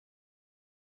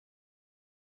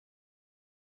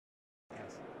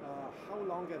how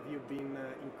long have you been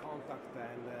in contact,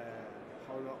 and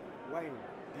when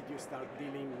did you start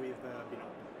dealing with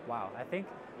Binotto? Wow, I think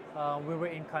we were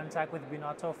in contact with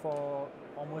Binotto for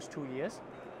almost 2 years.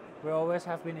 We always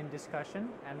have been in discussion,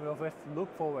 and we always look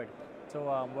forward to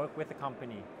work with the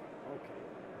company. Okay.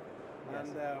 Yes.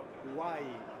 And why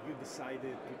you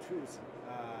decided to choose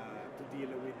to deal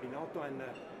with Binotto, and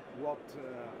what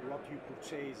you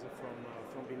purchase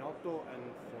from Binotto, and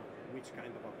for which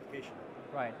kind of application?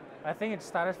 Right. I think it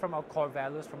started from our core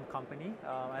values from company.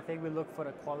 I think we look for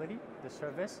the quality, the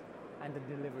service, and the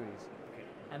deliveries. Okay.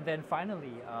 And then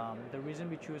finally, the reason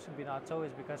we choose Binotto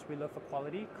is because we look for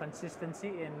quality, consistency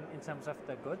in terms of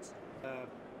the goods.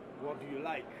 What do you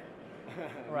like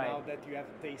Right. now that you have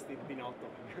tasted Binotto?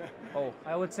 Oh,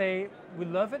 I would say we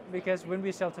love it because when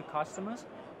we sell to customers,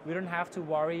 we don't have to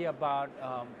worry about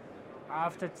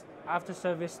after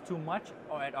service too much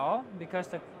or at all, because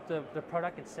the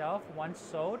product itself, once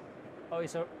sold,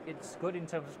 it's good in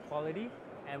terms of quality,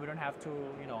 and we don't have to,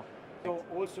 So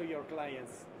also your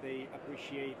clients, they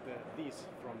appreciate this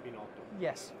from Binotto?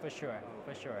 Yes, for sure,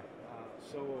 for sure.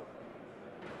 So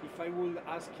if I would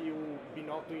ask you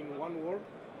Binotto in one word?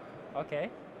 Okay,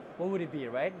 what would it be,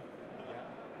 right?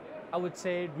 Yeah. I would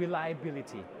say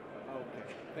reliability. Okay,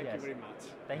 thank Yes. you very much.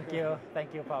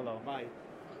 Thank you, Paulo. Bye.